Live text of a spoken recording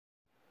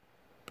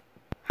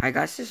Hi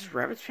guys, this is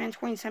Rabbit Fan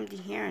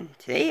 2017 here, and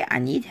today I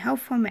need help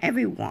from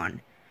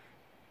everyone.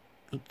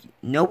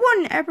 No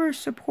one ever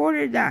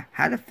supported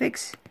how to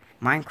fix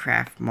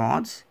Minecraft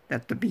mods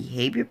that the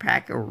behavior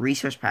pack or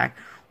resource pack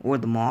or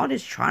the mod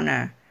is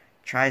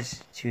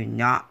tries to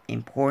not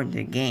import in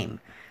the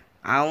game.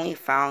 I only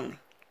found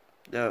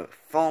the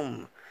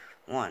phone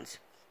ones,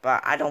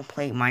 but I don't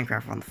play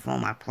Minecraft on the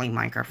phone. I play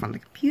Minecraft on the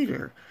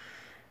computer,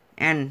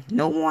 and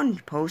no one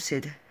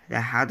posted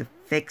how to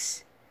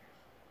fix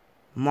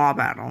mob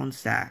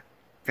add-ons that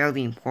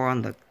fairly import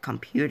on the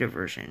computer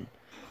version.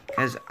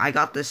 Because I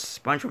got this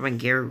SpongeBob and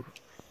Gary.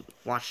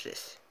 Watch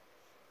this.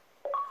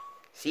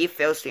 See, it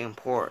fails to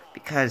import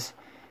because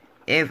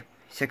it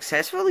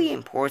successfully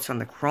imports on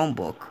the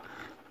Chromebook,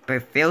 but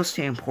it fails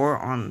to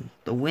import on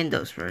the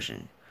Windows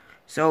version.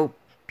 So,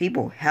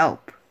 people,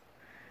 help.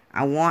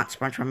 I want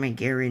SpongeBob and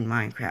Gary in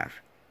Minecraft.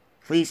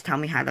 Please tell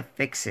me how to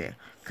fix it,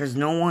 because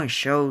no one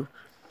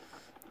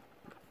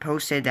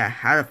posted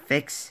how to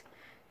fix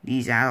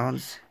these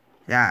add-ons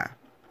that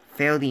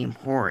fail to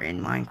import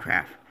in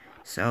Minecraft.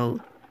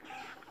 So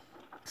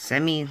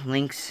send me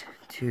links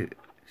so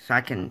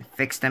I can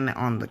fix them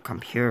on the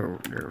computer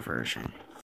version.